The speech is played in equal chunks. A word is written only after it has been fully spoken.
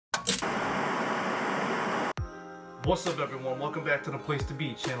What's up everyone, welcome back to the place to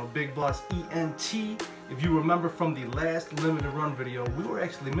be, channel Big Boss ENT. If you remember from the last limited run video, we were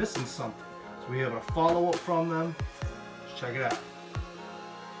actually missing something. So we have a follow-up from them. Let's check it out.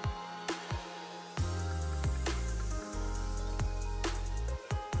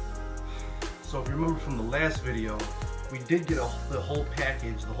 So if you remember from the last video, we did get the whole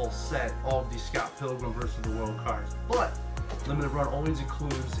package, the whole set of the Scott Pilgrim versus the World cards. But limited run always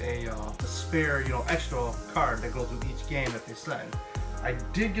includes a spare, extra card that goes with each game that they send. I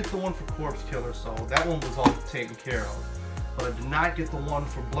did get the one for Corpse Killer, so that one was all taken care of. But I did not get the one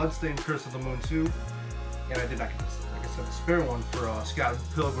for Bloodstained Curse of the Moon 2, and I did not get, like I said, the spare one for Scott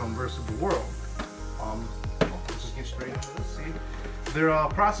Pilgrim versus the World. Let's just get straight into this. See, their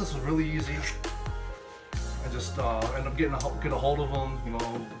process was really easy. I just ended up getting a hold of them.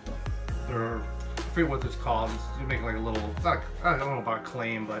 They're, I forget what it's called. You make like a little, I don't know about a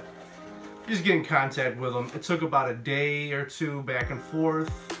claim, but you just get in contact with them. It took about a day or two back and forth.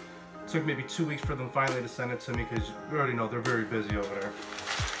 It took maybe 2 weeks for them finally to send it to me because we already know they're very busy over there.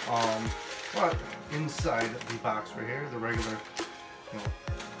 But inside the box right here, the regular,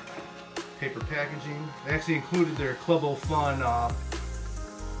 paper packaging. They actually included their Club O Fun.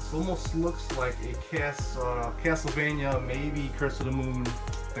 This almost looks like a Castlevania, maybe Curse of the Moon.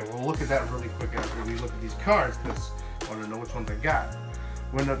 We'll look at that really quick after we look at these cards because I want to know which ones I got.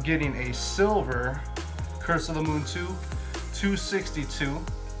 We ended up getting a silver Curse of the Moon 2, 262.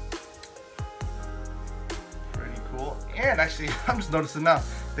 Pretty cool. And actually, I'm just noticing now,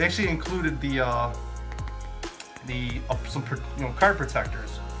 they actually included some card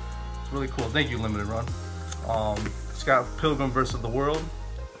protectors. It's really cool. Thank you, Limited Run. Scott Pilgrim versus the World.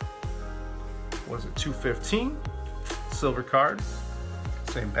 What is it? 215. Silver card.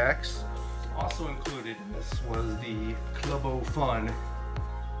 Same packs. Also included in this was the Club O Fun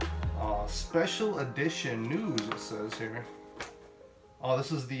special edition news, it says here. Oh,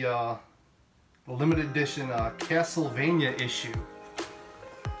 this is the limited edition Castlevania issue.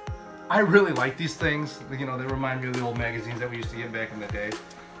 I really like these things. They remind me of the old magazines that we used to get back in the day.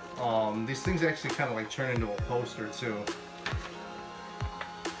 These things actually kind of like turn into a poster too.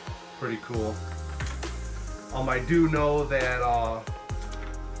 Pretty cool. I do know that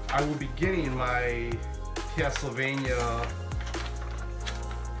I will be getting my Castlevania,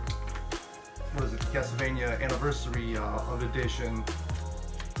 Castlevania Anniversary of Edition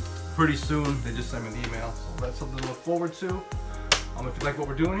pretty soon. They just sent me an email, so that's something to look forward to. If you like what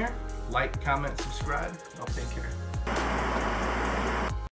we're doing here, like, comment, subscribe. I'll take care.